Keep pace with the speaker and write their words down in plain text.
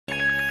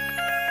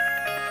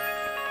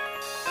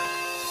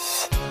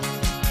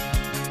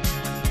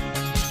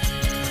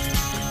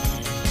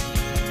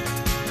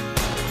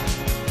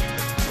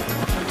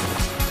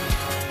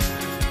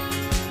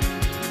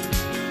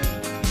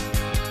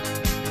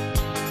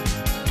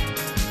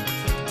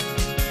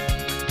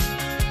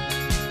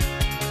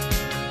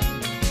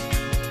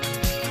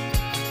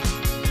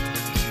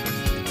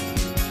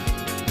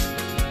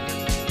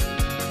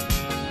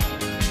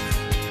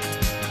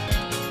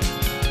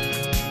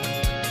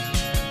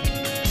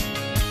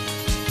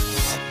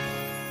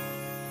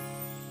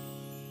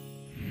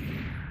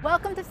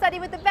Welcome to Study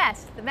with the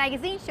Best, the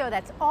magazine show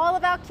that's all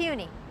about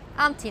CUNY.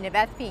 I'm Tina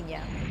Beth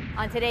Pina.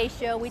 On today's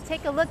show, we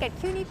take a look at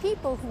CUNY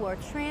people who are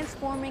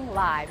transforming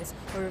lives.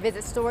 We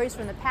revisit stories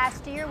from the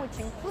past year, which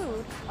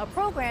include a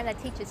program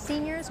that teaches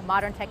seniors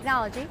modern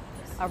technology,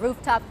 a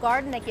rooftop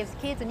garden that gives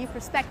kids a new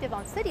perspective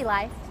on city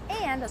life,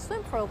 and a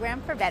swim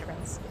program for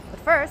veterans. But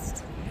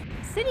first,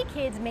 city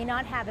kids may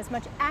not have as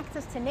much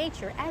access to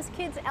nature as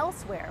kids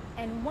elsewhere,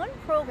 and one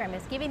program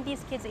is giving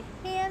these kids a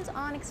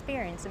hands-on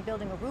experience in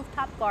building a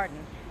rooftop garden,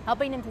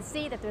 helping them to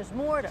see that there's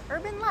more to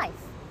urban life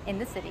in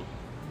the city.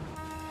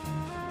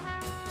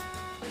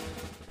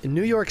 In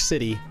New York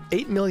City,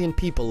 8 million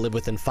people live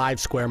within 5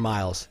 square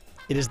miles.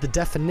 It is the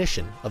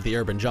definition of the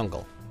urban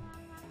jungle.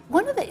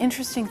 One of the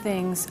interesting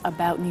things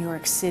about New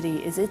York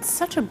City is it's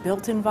such a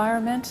built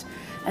environment,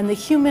 and the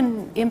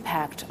human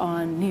impact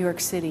on New York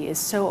City is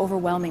so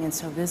overwhelming and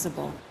so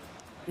visible.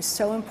 It's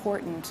so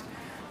important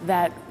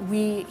that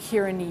we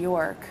here in New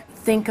York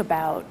think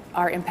about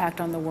our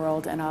impact on the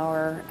world and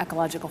our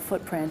ecological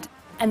footprint.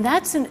 And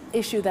that's an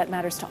issue that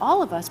matters to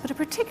all of us, but it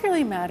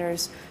particularly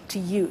matters to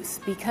youth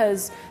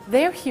because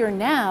they're here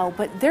now,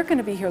 but they're going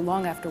to be here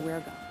long after we're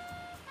gone.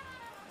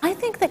 I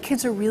think that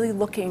kids are really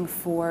looking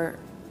for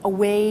a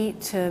way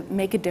to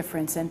make a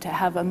difference and to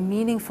have a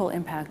meaningful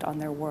impact on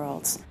their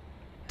worlds.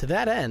 To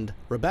that end,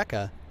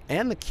 Rebecca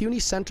and the CUNY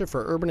Center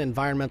for Urban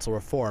Environmental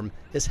Reform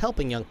is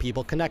helping young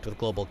people connect with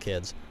Global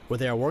Kids, where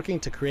they are working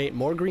to create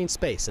more green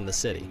space in the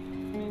city.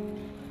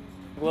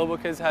 Global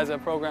Kids has a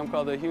program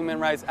called the Human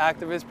Rights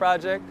Activist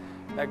Project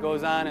that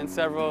goes on in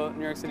several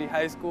New York City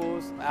high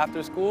schools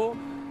after school.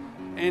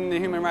 In the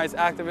Human Rights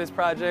Activist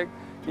Project,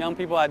 young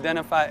people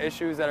identify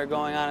issues that are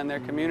going on in their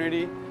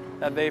community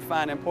that they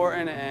find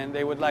important and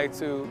they would like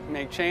to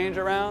make change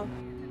around.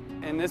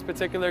 In this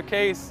particular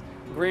case,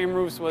 green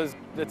roofs was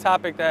the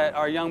topic that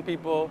our young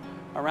people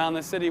around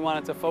the city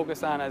wanted to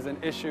focus on as an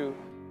issue.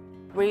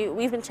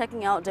 We've been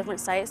checking out different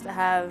sites that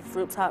have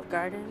rooftop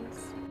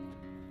gardens.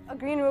 A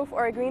green roof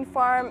or a green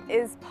farm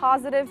is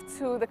positive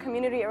to the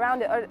community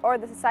around it or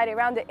the society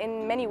around it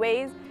in many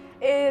ways.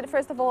 It,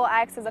 first of all,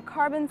 acts as a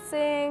carbon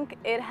sink.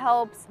 It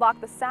helps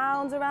block the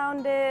sounds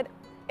around it.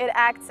 It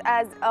acts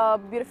as a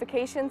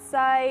beautification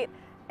site,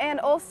 and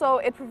also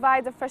it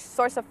provides a fresh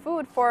source of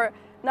food for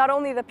not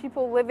only the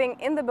people living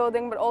in the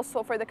building, but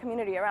also for the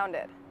community around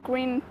it.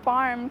 Green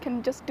farm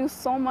can just do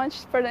so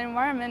much for the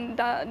environment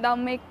that'll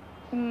make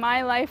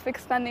my life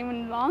extend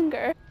even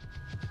longer.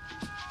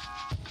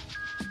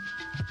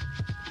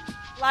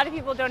 A lot of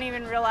people don't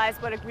even realize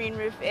what a green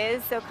roof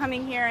is, so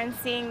coming here and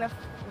seeing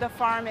the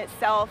farm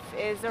itself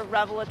is a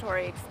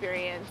revelatory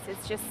experience.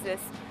 It's just this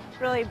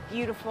really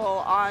beautiful,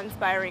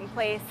 awe-inspiring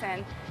place,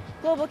 and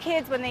Global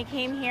Kids, when they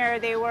came here,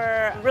 they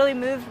were really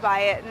moved by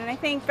it, and I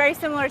think very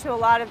similar to a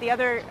lot of the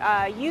other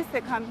youth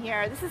that come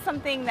here, this is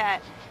something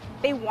that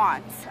they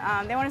want.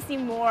 They want to see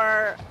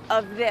more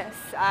of this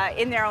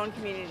in their own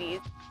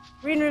communities.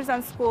 Green Roofs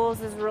on Schools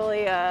is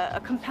really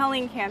a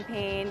compelling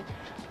campaign.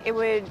 It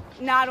would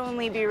not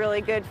only be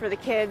really good for the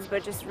kids,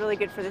 but just really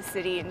good for the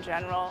city in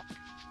general.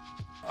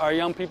 Our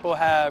young people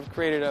have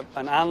created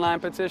an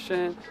online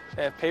petition.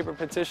 They have paper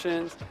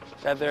petitions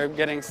that they're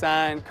getting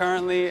signed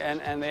currently,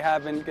 and they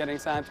have been getting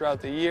signed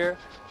throughout the year.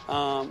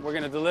 We're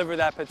going to deliver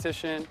that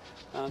petition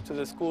to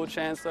the school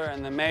chancellor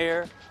and the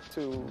mayor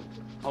to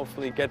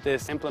hopefully get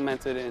this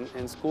implemented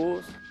in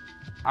schools.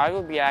 I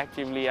will be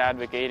actively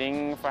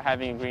advocating for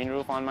having a green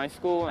roof on my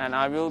school, and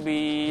I will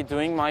be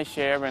doing my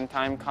share when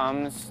time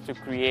comes to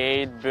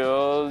create,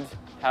 build,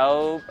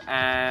 help,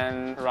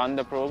 and run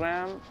the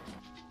program.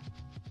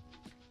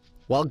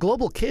 While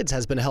Global Kids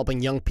has been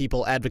helping young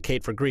people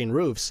advocate for green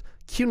roofs,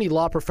 CUNY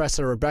law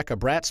professor Rebecca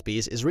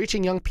Bratspees is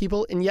reaching young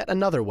people in yet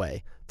another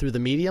way, through the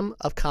medium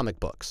of comic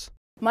books.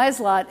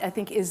 Maya's Lot, I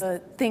think, is the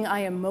thing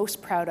I am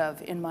most proud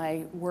of in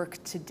my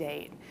work to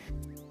date.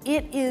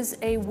 It is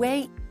a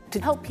way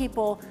to help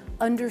people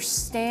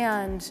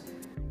understand,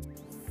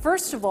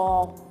 first of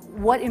all,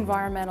 what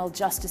environmental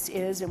justice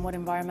is and what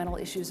environmental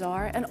issues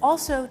are, and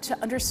also to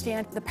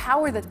understand the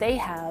power that they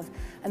have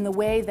and the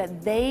way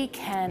that they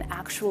can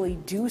actually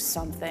do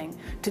something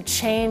to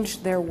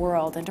change their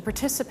world and to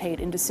participate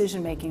in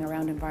decision-making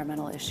around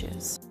environmental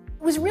issues.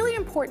 It was really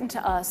important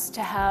to us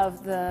to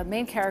have the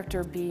main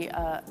character be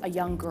a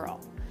young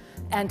girl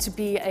and to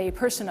be a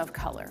person of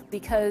color,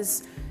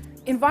 because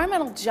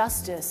environmental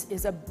justice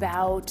is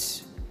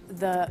about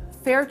the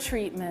fair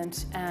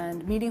treatment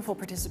and meaningful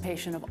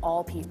participation of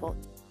all people.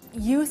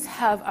 Youth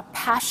have a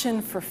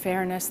passion for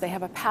fairness, they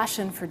have a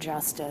passion for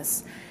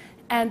justice,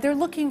 and they're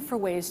looking for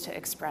ways to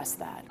express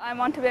that. I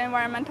want to be an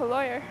environmental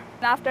lawyer.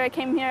 After I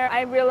came here,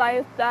 I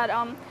realized that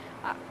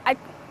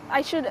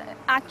I should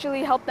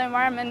actually help the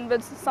environment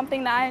with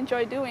something that I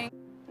enjoy doing.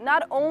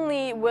 Not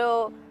only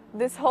will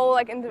this whole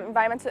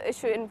environmental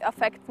issue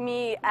affect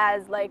me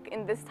as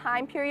in this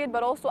time period,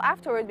 but also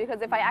afterwards,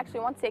 because if I actually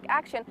want to take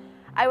action,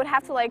 I would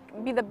have to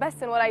be the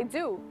best in what I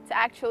do to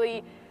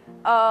actually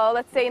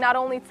let's say, not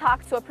only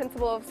talk to a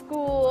principal of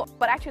school,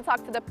 but actually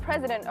talk to the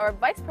president or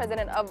vice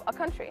president of a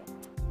country.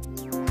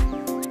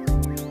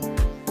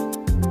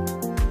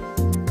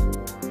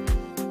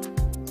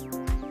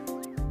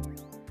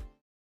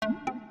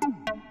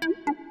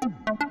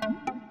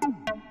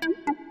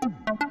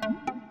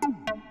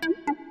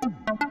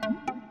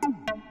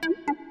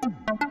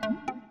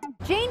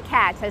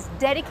 Katz has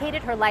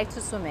dedicated her life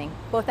to swimming,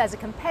 both as a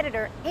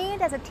competitor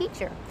and as a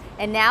teacher.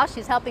 And now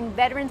she's helping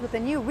veterans with a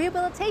new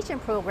rehabilitation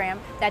program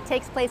that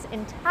takes place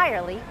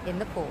entirely in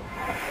the pool.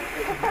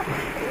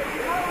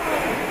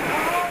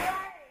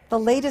 The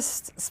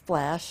latest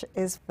splash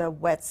is the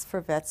Wets for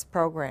Vets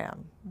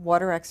program,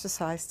 water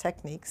exercise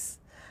techniques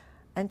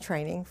and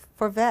training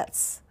for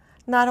vets,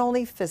 not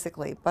only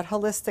physically, but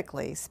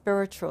holistically,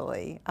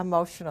 spiritually,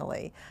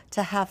 emotionally,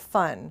 to have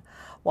fun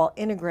while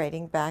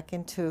integrating back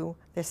into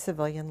their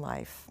civilian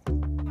life.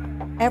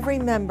 Every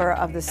member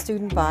of the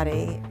student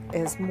body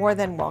is more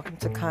than welcome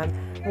to come.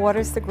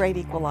 Water's the great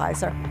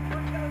equalizer.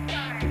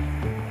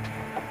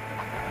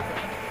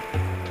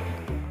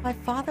 My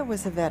father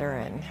was a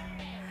veteran,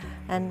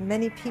 and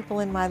many people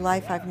in my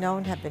life I've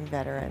known have been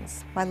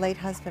veterans. My late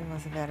husband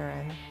was a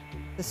veteran.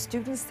 The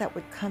students that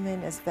would come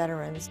in as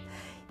veterans,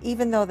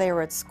 even though they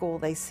were at school,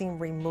 they seemed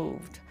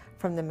removed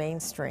from the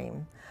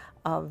mainstream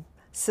of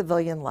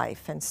civilian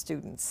life and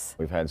students.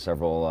 We've had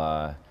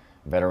several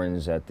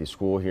veterans at the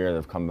school here that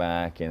have come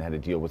back and had to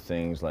deal with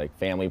things like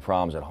family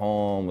problems at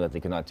home that they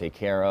could not take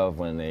care of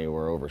when they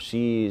were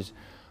overseas,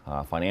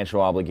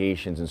 financial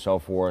obligations and so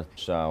forth.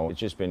 So it's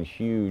just been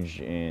huge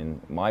in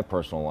my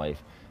personal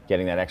life,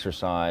 getting that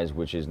exercise,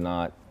 which is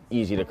not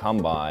easy to come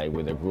by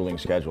with a grueling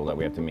schedule that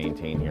we have to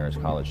maintain here as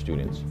college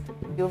students.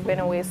 You've been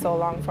away so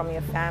long from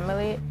your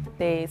family.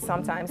 They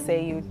sometimes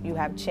say you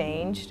have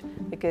changed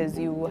because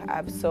you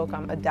have so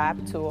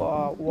adapt to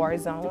a war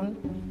zone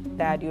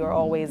that you're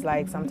always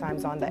like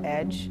sometimes on the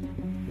edge.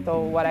 So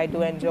what I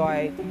do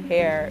enjoy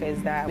here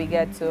is that we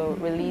get to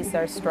release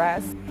our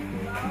stress.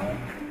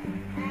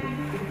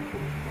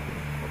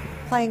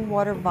 Playing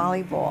water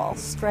volleyball,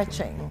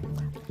 stretching,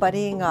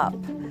 buddying up,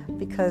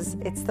 because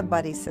it's the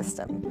buddy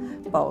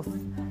system, both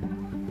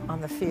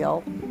on the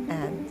field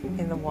and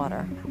in the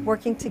water.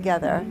 Working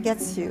together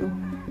gets you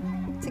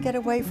to get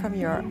away from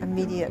your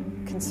immediate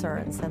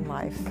concerns in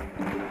life.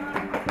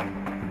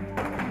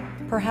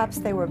 Perhaps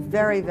they were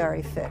very,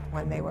 very fit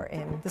when they were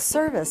in the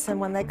service, and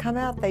when they come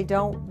out, they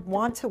don't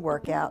want to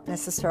work out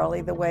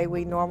necessarily the way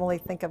we normally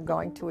think of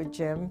going to a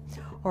gym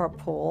or a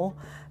pool,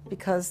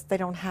 because they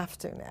don't have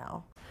to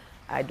now.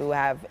 I do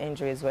have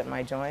injuries with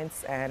my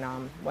joints,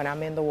 and when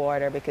I'm in the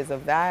water, because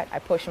of that, I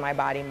push my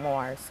body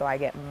more, so I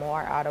get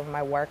more out of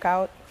my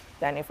workout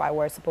than if I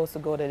were supposed to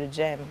go to the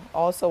gym.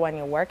 Also, when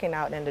you're working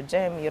out in the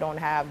gym, you don't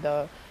have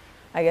the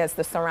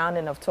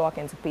surrounding of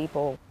talking to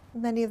people.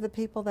 Many of the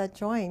people that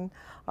join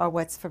our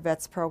Wets for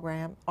Vets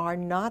program are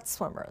not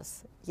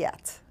swimmers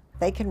yet.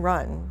 They can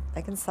run,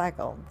 they can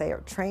cycle, they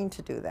are trained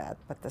to do that,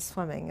 but the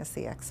swimming is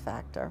the X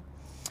factor.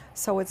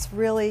 So it's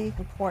really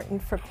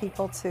important for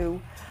people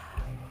to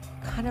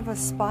kind of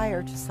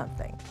aspire to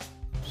something.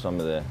 Some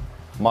of the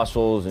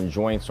muscles and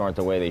joints aren't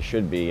the way they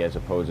should be, as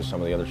opposed to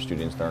some of the other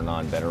students that are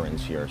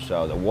non-veterans here.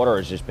 So the water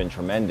has just been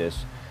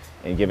tremendous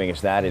in giving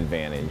us that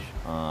advantage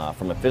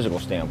from a physical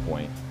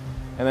standpoint.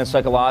 And then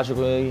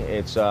psychologically,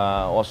 it's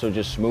also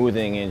just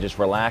smoothing and just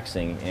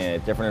relaxing in a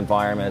different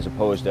environment as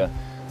opposed to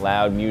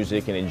loud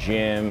music in a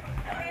gym.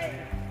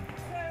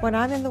 When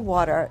I'm in the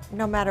water,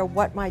 no matter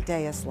what my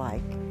day is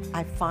like,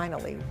 I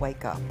finally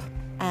wake up.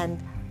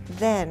 And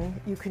then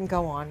you can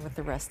go on with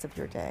the rest of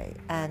your day.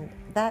 And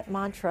that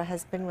mantra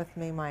has been with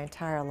me my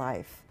entire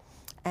life.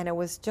 And it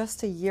was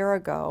just a year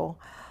ago,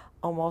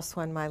 almost,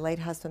 when my late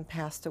husband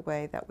passed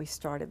away, that we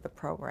started the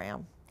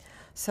program.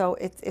 So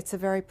it's a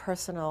very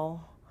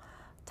personal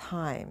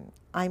time.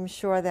 I'm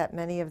sure that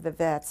many of the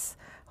vets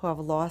who have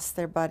lost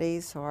their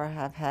buddies or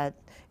have had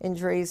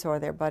injuries, or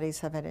their buddies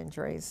have had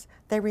injuries,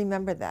 they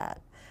remember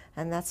that.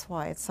 And that's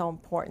why it's so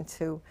important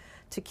to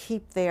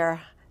keep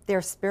their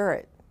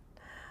spirit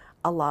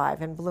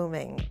alive and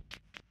blooming.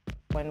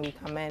 When we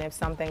come in, if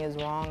something is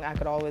wrong, I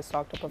could always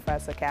talk to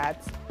Professor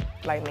Katz,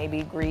 like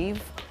maybe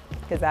grieve,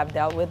 because I've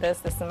dealt with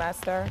this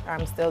semester.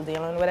 I'm still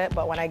dealing with it,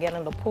 but when I get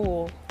in the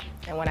pool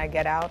and when I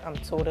get out, I'm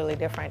totally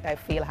different. I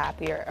feel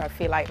happier. I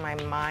feel like my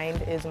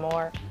mind is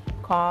more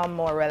calm,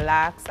 more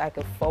relaxed. I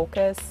could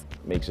focus.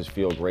 It makes us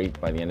feel great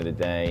by the end of the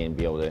day and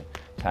be able to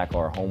tackle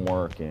our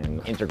homework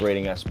and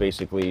integrating us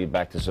basically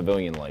back to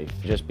civilian life.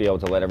 Just be able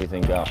to let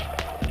everything go.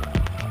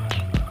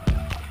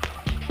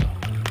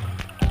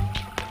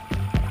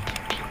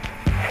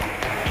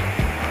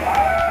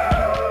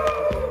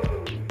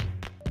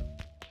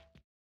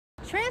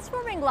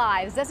 Transforming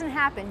lives doesn't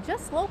happen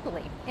just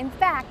locally. In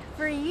fact,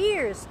 for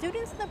years,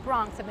 students in the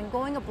Bronx have been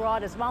going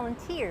abroad as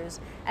volunteers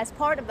as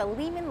part of the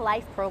Lehman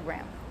Life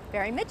program.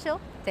 Barry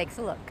Mitchell takes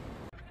a look.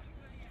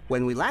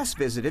 When we last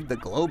visited the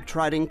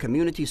globe-trotting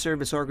community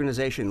service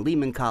organization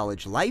Lehman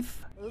College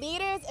Life,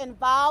 leaders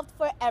involved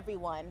for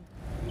everyone.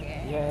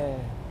 Yeah.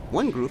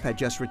 One group had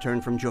just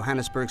returned from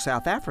Johannesburg,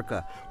 South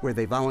Africa, where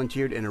they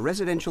volunteered in a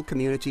residential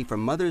community for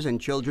mothers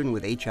and children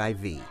with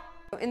HIV.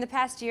 In the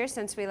past year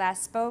since we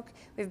last spoke,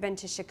 we've been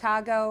to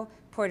Chicago,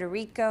 Puerto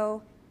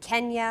Rico,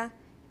 Kenya,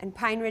 and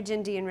Pine Ridge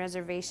Indian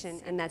Reservation,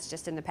 and that's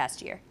just in the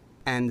past year.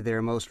 And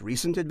their most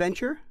recent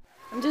adventure?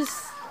 I'm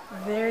just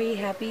very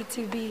happy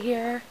to be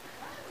here,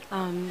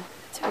 to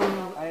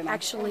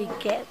actually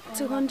get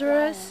to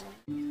Honduras.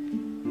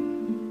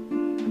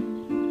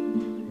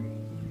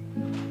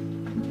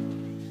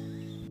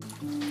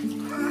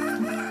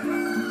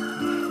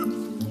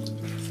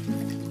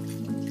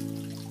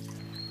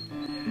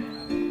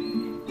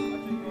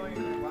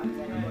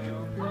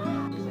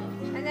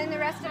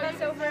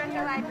 over in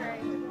the library.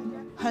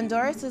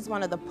 Honduras is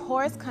one of the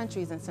poorest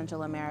countries in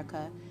Central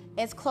America.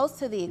 It's close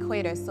to the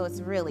equator, so it's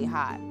really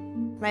hot.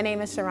 My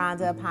name is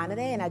Sharonda Apanade,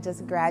 and I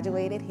just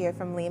graduated here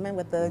from Lehman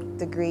with a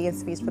degree in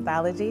speech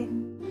pathology.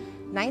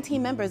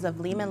 19 members of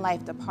Lehman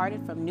Life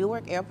departed from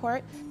Newark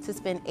Airport to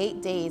spend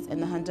 8 days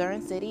in the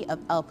Honduran city of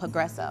El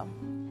Progreso.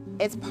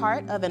 It's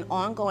part of an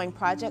ongoing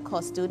project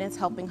called Students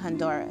Helping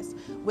Honduras,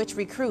 which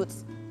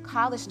recruits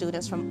college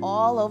students from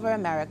all over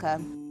America.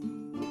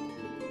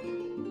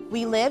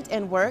 We lived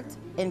and worked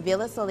in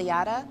Villa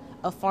Soleada,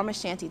 a former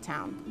shanty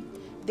town.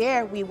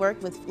 There, we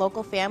worked with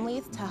local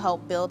families to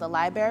help build a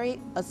library,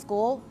 a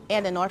school,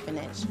 and an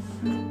orphanage.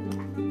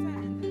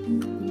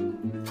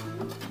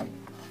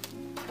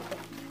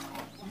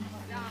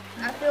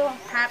 I feel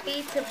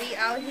happy to be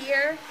out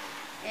here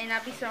and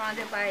not be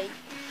surrounded by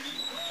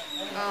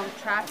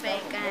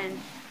traffic and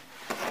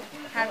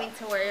having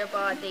to worry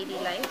about daily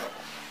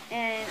life.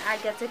 And I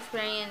get to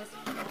experience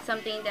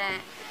something that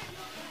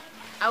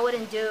I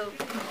wouldn't do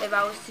if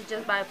I was to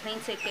just buy a plane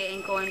ticket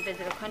and go and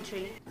visit a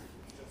country.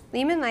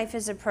 Lehman Life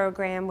is a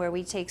program where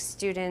we take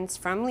students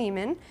from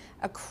Lehman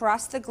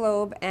across the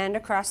globe and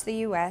across the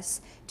U.S.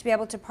 to be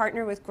able to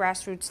partner with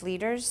grassroots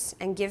leaders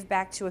and give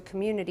back to a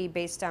community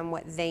based on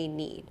what they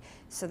need.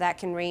 So that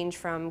can range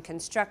from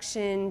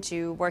construction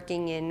to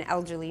working in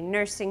elderly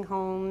nursing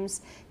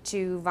homes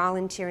to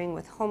volunteering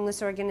with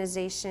homeless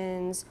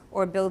organizations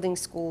or building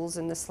schools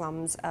in the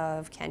slums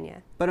of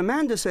Kenya. But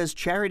Amanda says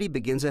charity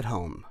begins at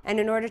home. And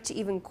in order to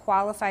even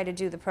qualify to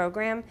do the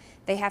program,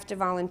 they have to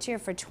volunteer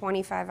for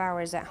 25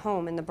 hours at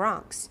home in the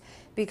Bronx,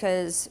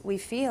 because we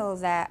feel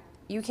that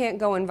you can't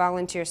go and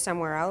volunteer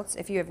somewhere else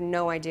if you have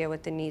no idea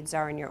what the needs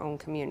are in your own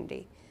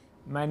community.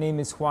 My name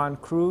is Juan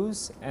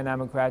Cruz, and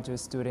I'm a graduate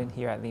student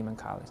here at Lehman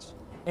College.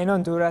 In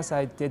Honduras,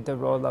 I did the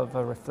role of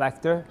a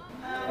reflector.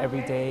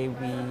 Every day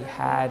we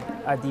had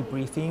a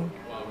debriefing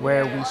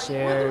where we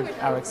shared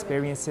our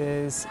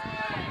experiences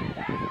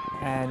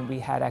and we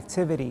had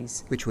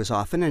activities. Which was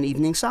often an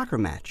evening soccer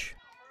match.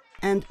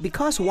 And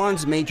because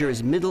Juan's major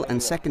is middle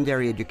and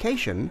secondary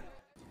education,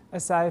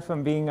 aside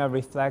from being a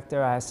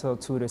reflector, I also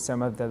tutored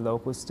some of the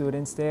local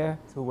students there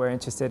who were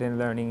interested in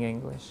learning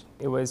English.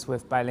 It was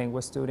with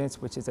bilingual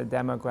students, which is a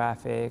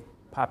demographic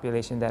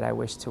population that I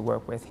wish to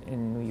work with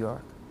in New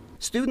York.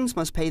 Students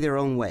must pay their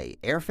own way,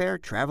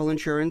 airfare, travel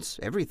insurance,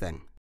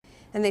 everything.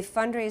 And they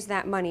fundraise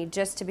that money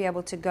just to be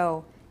able to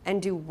go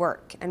and do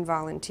work and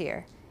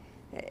volunteer.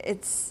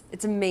 It's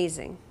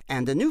amazing.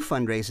 And a new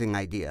fundraising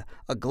idea,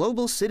 a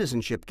global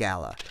citizenship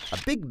gala, a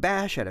big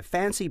bash at a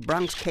fancy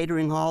Bronx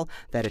catering hall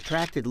that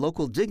attracted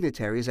local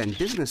dignitaries and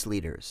business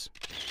leaders.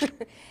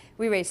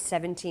 We raised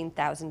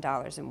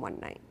 $17,000 in one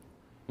night.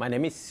 My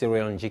name is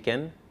Cyril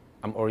Njiken.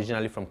 I'm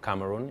originally from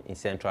Cameroon in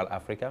Central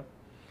Africa,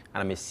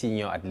 and I'm a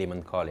senior at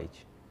Lehman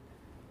College.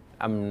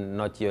 I'm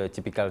not your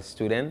typical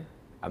student.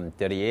 I'm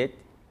 38,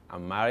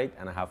 I'm married,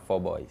 and I have 4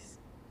 boys.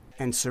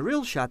 And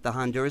Cyril shot the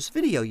Honduras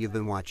video you've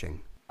been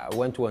watching. I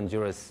went to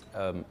Honduras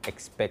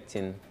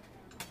expecting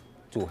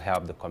to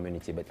help the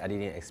community, but I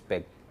didn't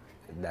expect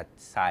that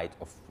side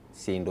of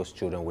seeing those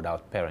children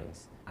without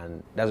parents.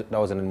 And that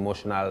was an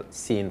emotional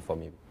scene for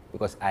me,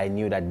 because I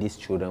knew that these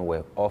children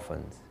were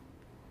orphans.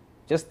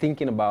 Just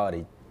thinking about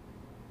it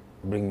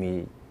bring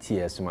me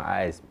tears to my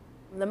eyes.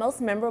 The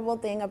most memorable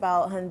thing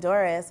about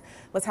Honduras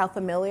was how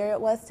familiar it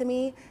was to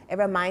me. It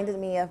reminded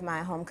me of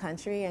my home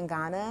country in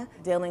Ghana,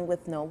 dealing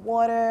with no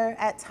water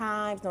at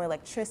times, no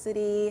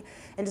electricity,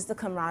 and just the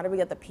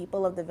camaraderie of the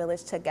people of the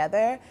village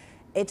together.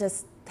 It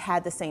just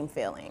had the same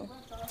feeling.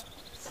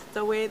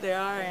 The way they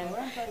are and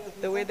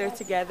the way they're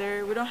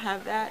together, we don't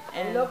have that,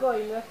 and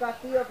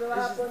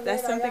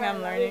that's something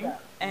I'm learning,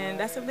 and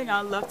that's something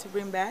I'd love to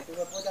bring back,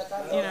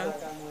 you know,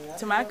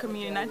 to my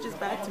community, not just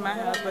back to my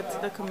house, but to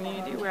the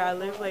community where I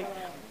live, like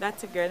that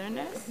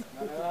togetherness,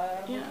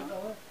 you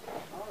know,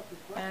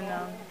 and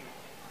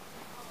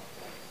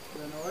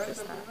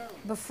just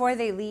that. Before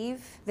they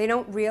leave, they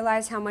don't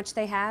realize how much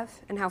they have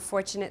and how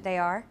fortunate they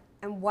are,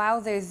 and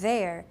while they're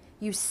there,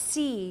 you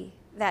see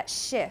that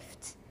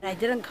shift. I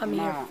didn't come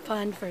here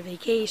fun for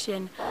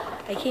vacation.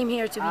 I came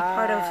here to be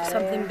part of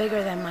something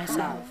bigger than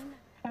myself.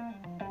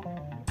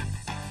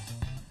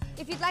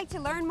 If you'd like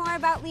to learn more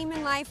about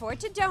Lehman Life or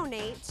to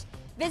donate,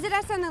 visit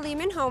us on the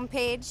Lehman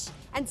homepage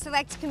and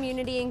select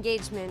Community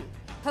Engagement.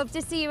 Hope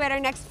to see you at our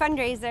next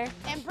fundraiser.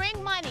 And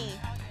bring money.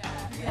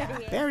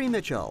 Barry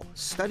Mitchell,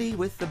 study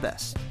with the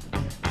best.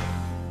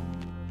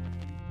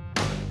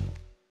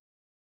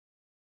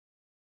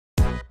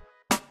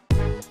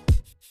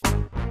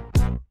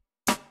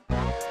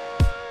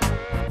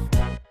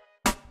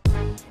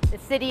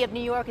 The City of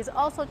New York is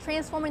also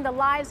transforming the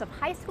lives of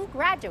high school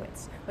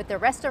graduates with the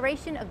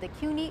restoration of the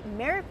CUNY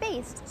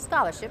Merit-Based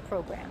Scholarship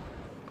Program.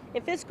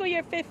 In fiscal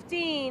year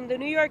 15, the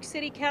New York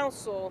City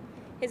Council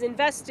is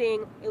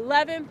investing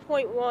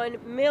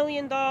 $11.1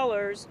 million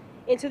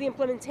into the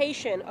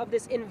implementation of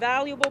this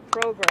invaluable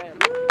program.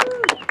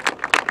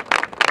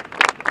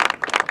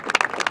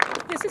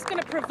 This is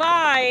going to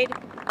provide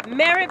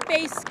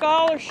merit-based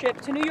scholarship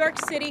to New York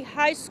City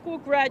high school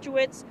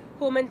graduates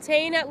who will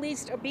maintain at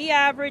least a B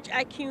average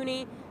at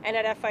CUNY and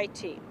at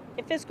FIT.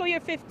 In fiscal year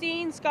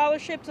 15,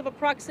 scholarships of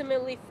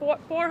approximately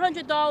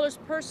 $400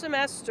 per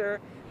semester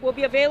will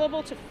be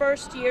available to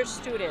first-year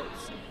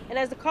students. And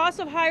as the cost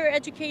of higher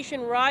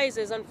education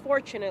rises,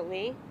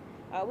 unfortunately,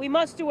 we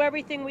must do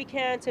everything we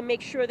can to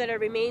make sure that it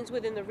remains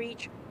within the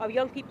reach of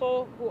young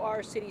people who are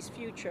our city's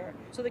future.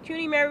 So the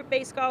CUNY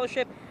Merit-Based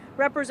Scholarship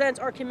represents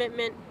our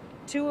commitment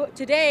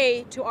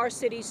today to our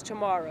city's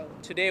tomorrow.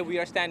 Today we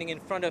are standing in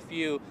front of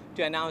you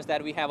to announce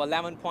that we have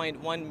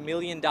 $11.1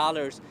 million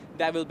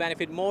that will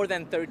benefit more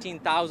than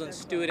 13,000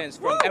 students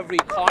from every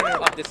corner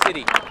of the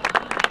city.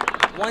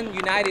 One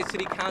united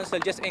city council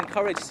just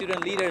encouraged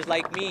student leaders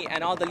like me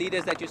and all the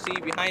leaders that you see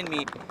behind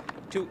me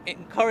to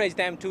encourage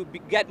them to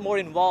get more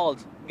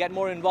involved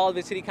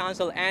with city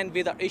council and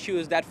with the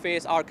issues that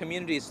face our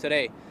communities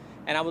today.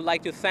 And I would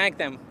like to thank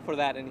them for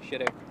that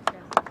initiative.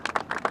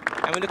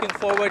 And we're looking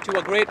forward to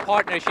a great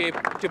partnership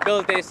to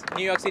build this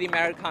New York City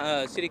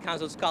City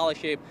Council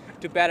scholarship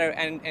to better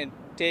and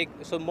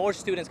so more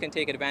students can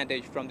take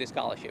advantage from this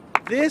scholarship.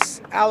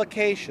 This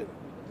allocation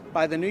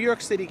by the New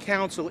York City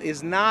Council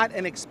is not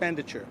an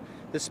expenditure.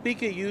 The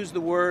speaker used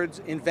the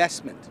words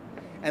investment.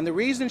 And the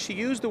reason she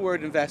used the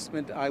word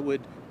investment, I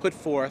would put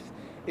forth,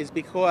 is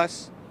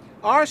because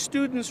our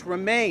students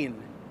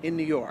remain in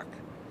New York.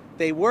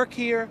 They work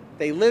here,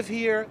 they live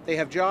here, they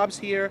have jobs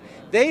here.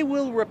 They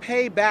will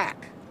repay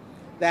back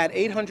that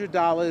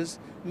 $800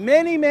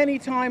 many, many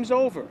times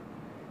over.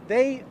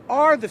 They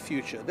are the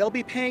future. They'll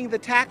be paying the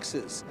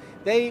taxes.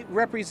 They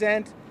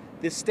represent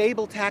the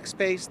stable tax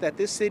base that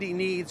this city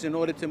needs in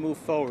order to move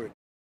forward.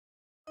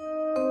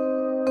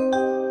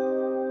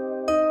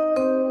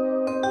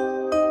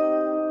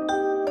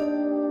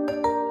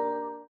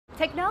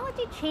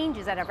 Technology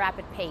changes at a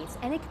rapid pace,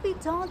 and it can be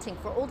daunting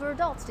for older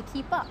adults to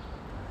keep up.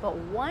 But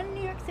one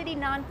New York City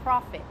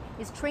nonprofit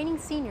is training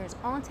seniors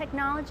on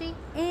technology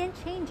and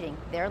changing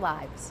their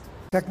lives.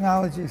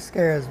 Technology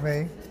scares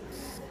me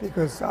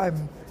because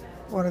I'm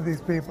one of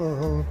these people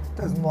who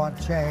doesn't want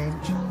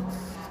change,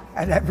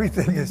 and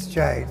everything has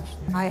changed.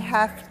 I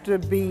have to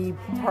be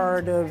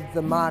part of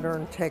the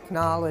modern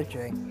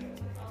technology,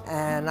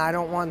 and I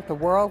don't want the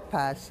world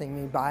passing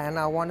me by, and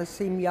I want to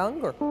seem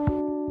younger.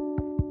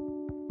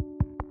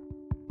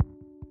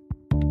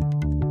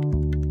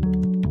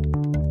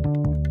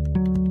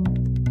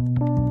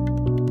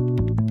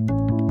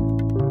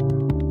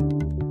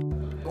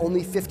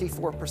 Only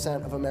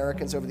 54% of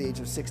Americans over the age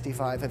of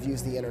 65 have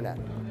used the internet.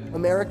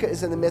 America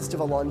is in the midst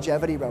of a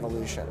longevity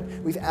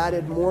revolution. We've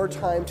added more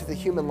time to the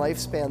human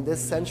lifespan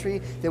this century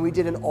than we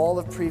did in all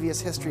of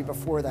previous history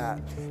before that.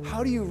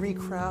 How do you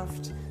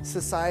recraft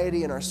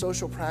society and our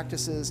social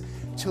practices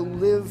to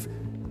live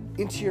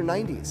into your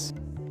 90s?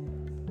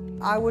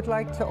 I would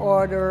like to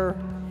order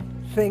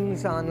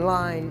things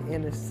online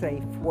in a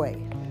safe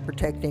way,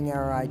 protecting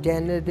our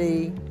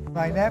identity.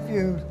 My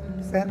nephew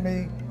sent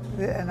me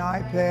an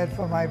iPad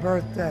for my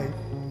birthday.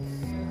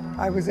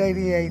 I was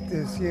 88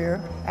 this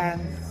year,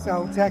 and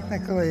so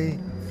technically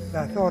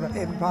I thought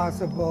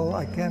impossible,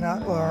 I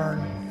cannot learn,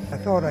 I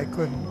thought I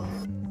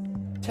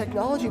couldn't.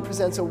 Technology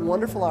presents a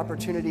wonderful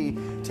opportunity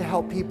to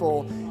help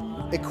people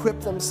equip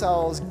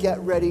themselves, get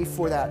ready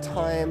for that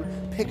time,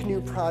 pick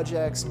new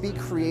projects, be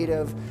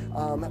creative,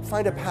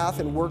 find a path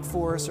in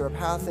workforce or a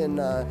path in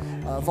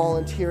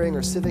volunteering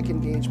or civic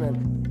engagement.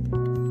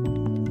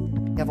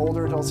 You have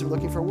older adults who are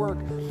looking for work.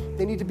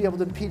 They need to be able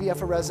to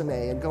PDF a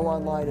resume and go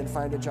online and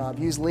find a job,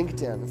 use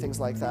LinkedIn, things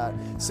like that.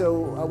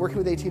 So working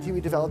with AT&T,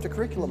 we developed a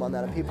curriculum on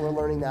that, and people are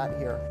learning that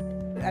here.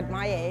 At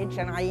my age,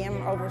 and I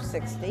am over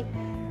 60,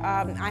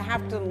 I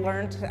have to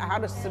learn how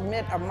to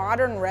submit a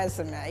modern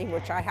resume,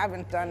 which I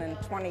haven't done in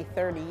 20,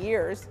 30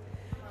 years,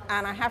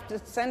 and I have to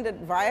send it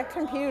via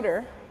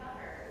computer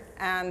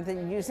and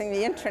using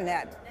the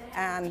internet.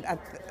 And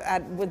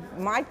with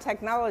my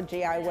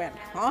technology, I went,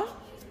 huh?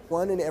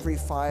 1 in every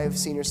 5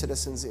 senior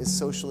citizens is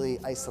socially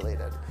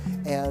isolated,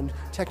 and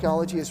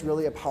technology is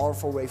really a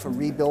powerful way for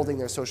rebuilding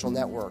their social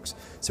networks.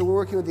 So we're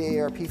working with the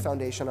AARP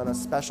Foundation on a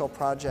special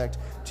project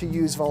to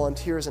use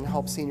volunteers and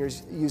help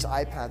seniors use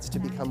iPads to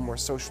become more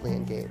socially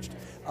engaged.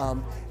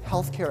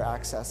 Healthcare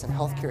access and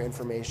healthcare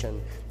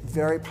information,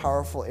 very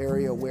powerful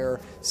area where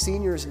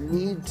seniors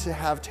need to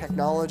have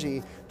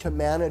technology to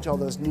manage all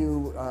those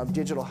new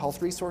digital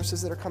health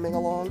resources that are coming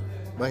along.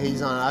 But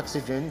he's on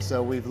oxygen,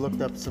 so we've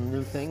looked up some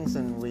new things,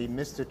 and we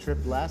missed a trip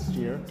last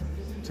year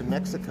to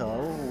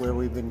Mexico, where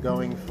we've been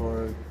going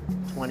for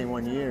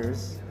 21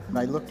 years.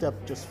 I looked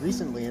up just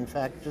recently, in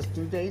fact, just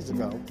 2 days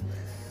ago,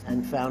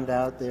 and found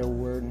out there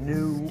were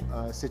new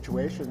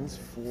situations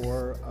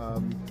for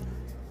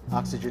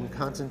oxygen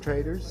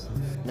concentrators.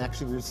 And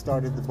actually, we've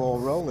started the ball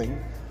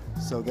rolling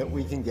so that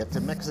we can get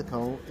to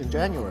Mexico in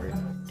January.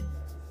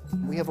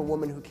 We have a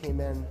woman who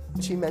came in,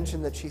 she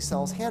mentioned that she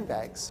sells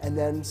handbags, and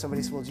then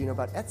somebody said, well, do you know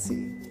about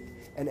Etsy?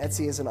 And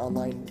Etsy is an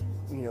online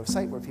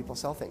site where people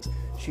sell things.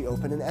 She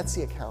opened an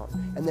Etsy account,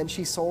 and then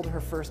she sold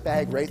her first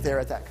bag right there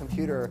at that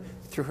computer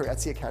through her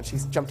Etsy account. She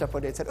jumped up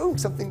one day and said, oh,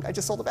 I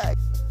just sold a bag.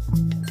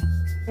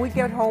 We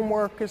get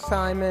homework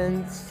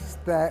assignments,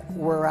 that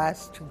we're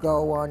asked to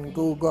go on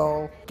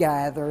Google,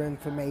 gather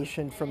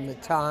information from the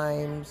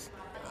Times.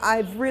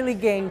 I've really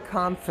gained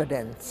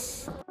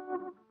confidence.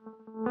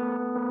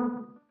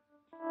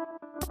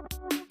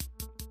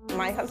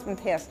 My husband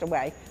passed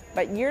away,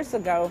 but years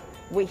ago,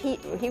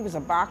 he was a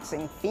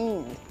boxing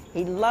fiend.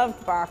 He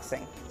loved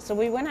boxing. So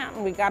we went out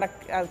and we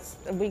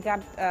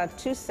got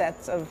 2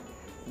 sets of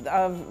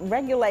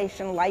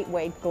regulation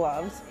lightweight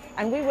gloves,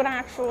 and we would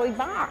actually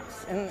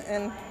box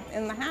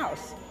in the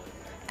house.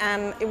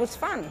 And it was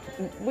fun.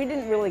 We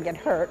didn't really get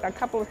hurt. A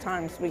couple of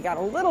times we got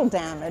a little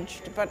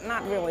damaged, but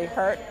not really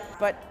hurt.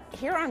 But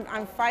here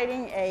I'm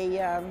fighting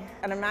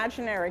an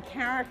imaginary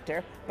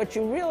character, but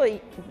you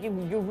really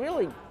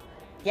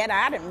get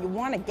at him. You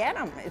want to get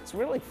him. It's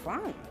really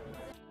fun.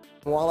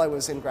 While I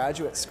was in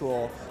graduate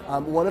school,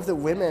 one of the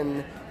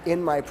women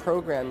in my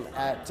program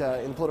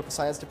in the political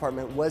science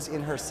department was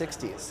in her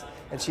 60s,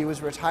 and she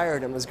was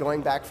retired and was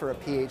going back for a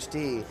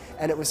PhD,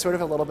 and it was sort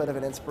of a little bit of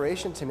an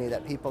inspiration to me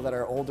that people that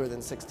are older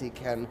than 60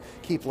 can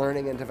keep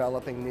learning and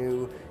developing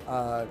new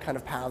kind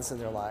of paths in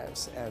their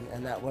lives,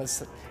 and that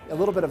was a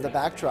little bit of the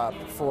backdrop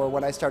for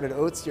when I started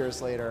Oates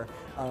years later.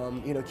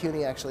 You know,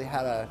 CUNY actually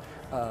had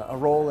a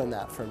role in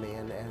that for me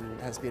and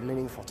has been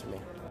meaningful to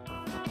me.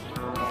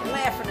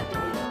 Laughing at me.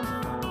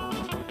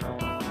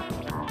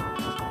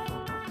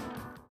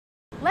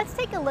 Let's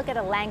take a look at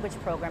a language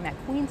program at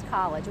Queens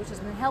College, which has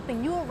been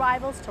helping new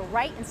arrivals to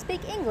write and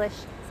speak English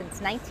since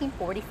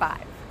 1945.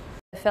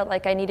 I felt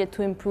like I needed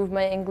to improve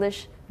my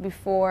English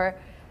before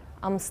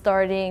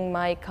starting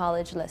my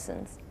college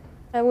lessons.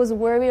 I was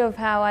worried of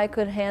how I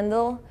could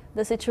handle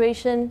the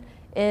situation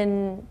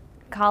in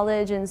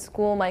college, in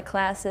school, my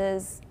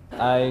classes.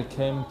 I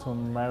came to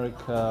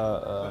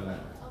America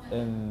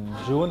in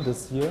June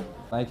this year.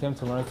 I came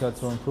to America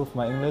to improve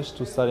my English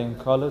to study in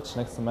college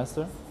next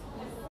semester.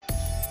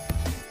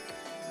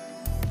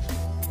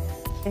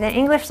 The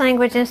English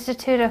Language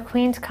Institute of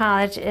Queens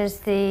College is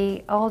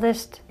the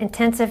oldest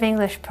intensive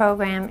English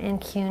program in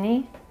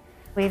CUNY.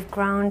 We've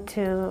grown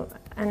to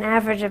an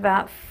average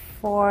about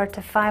 400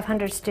 to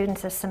 500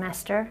 students a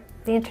semester.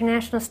 The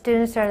international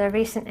students are the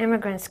recent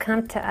immigrants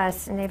come to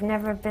us, and they've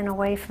never been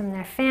away from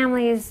their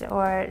families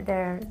or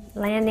they're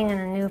landing in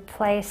a new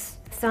place.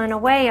 So in a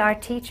way, our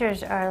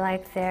teachers are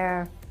like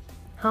their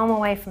home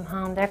away from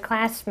home. Their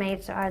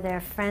classmates are their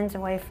friends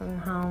away from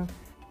home.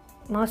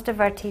 Most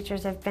of our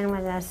teachers have been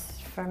with us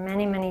for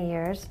many, many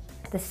years.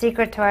 The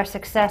secret to our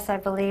success, I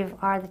believe,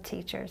 are the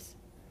teachers.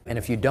 And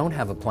if you don't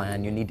have a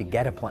plan, you need to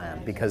get a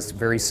plan, because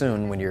very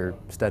soon when you're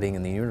studying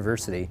in the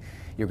university,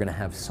 you're going to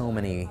have so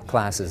many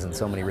classes and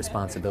so many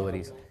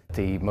responsibilities.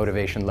 The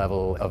motivation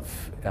level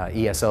of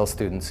ESL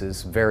students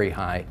is very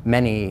high.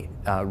 Many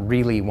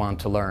really want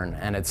to learn,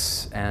 and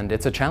it's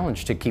a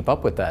challenge to keep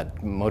up with that,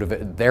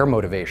 their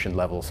motivation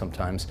level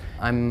sometimes.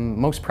 I'm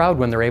most proud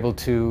when they're able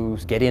to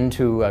get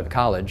into a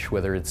college,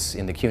 whether it's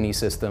in the CUNY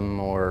system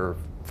or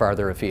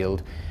farther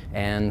afield,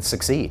 and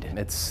succeed.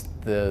 It's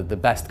the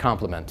best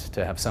compliment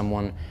to have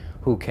someone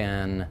who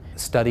can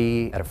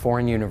study at a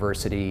foreign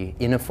university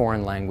in a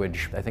foreign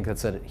language. I think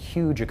that's a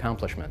huge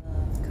accomplishment.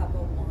 A cup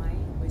of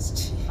wine with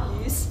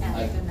cheese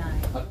and good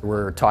night.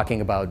 We're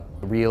talking about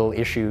real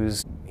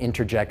issues,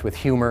 interject with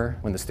humor,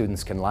 when the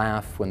students can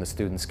laugh, when the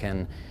students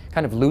can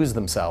kind of lose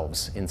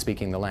themselves in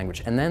speaking the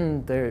language, and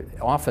then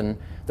often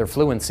their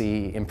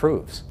fluency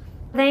improves.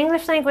 The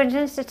English Language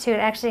Institute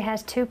actually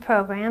has 2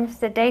 programs.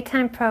 The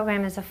daytime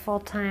program is a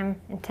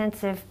full-time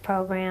intensive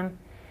program,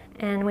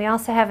 and we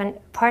also have a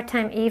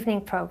part-time evening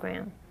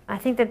program. I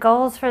think the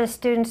goals for the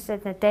students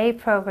at the day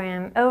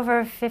program,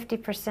 over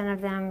 50%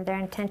 of them, their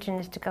intention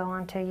is to go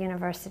on to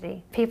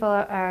university. People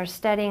are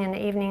studying in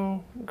the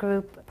evening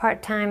group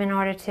part-time in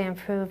order to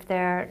improve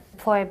their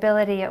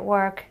employability at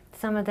work.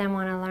 Some of them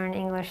want to learn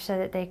English so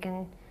that they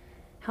can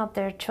help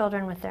their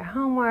children with their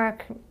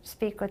homework,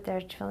 speak with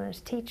their children's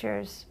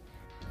teachers.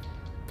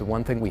 The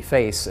one thing we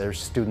face are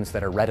students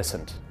that are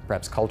reticent,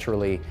 perhaps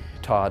culturally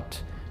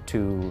taught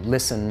to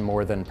listen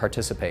more than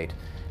participate.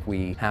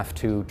 We have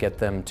to get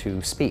them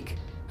to speak.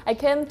 I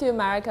came to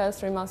America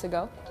 3 months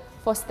ago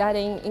for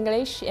studying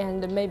English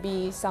and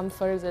maybe some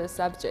further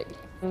subject.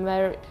 I'm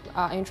very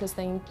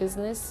interested in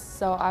business,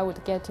 so I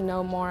would get to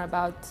know more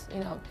about,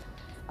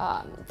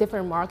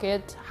 different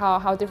market,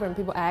 how different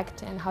people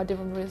act and how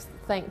different people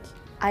think.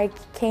 I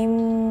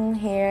came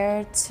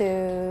here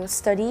to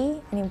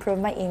study and improve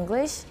my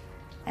English,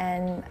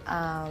 and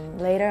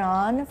later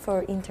on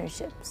for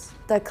internships.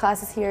 The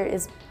classes here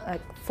is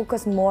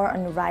focused more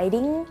on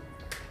writing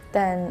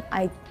than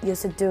I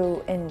used to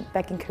do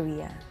back in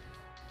Korea.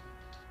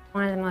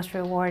 One of the most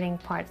rewarding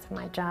parts of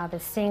my job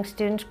is seeing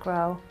students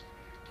grow,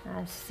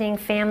 seeing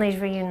families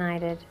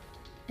reunited,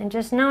 and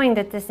just knowing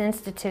that this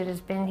institute has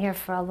been here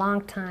for a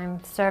long time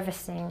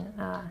servicing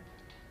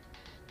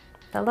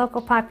the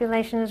local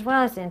population as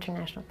well as the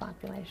international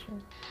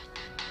population.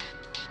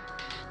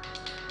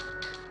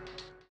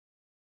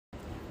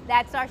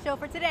 That's our show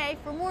for today.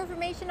 For more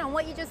information on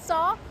what you just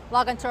saw,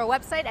 log on to our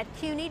website at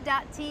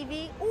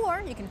CUNY.TV,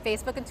 or you can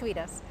Facebook and tweet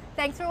us.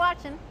 Thanks for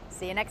watching.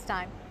 See you next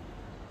time.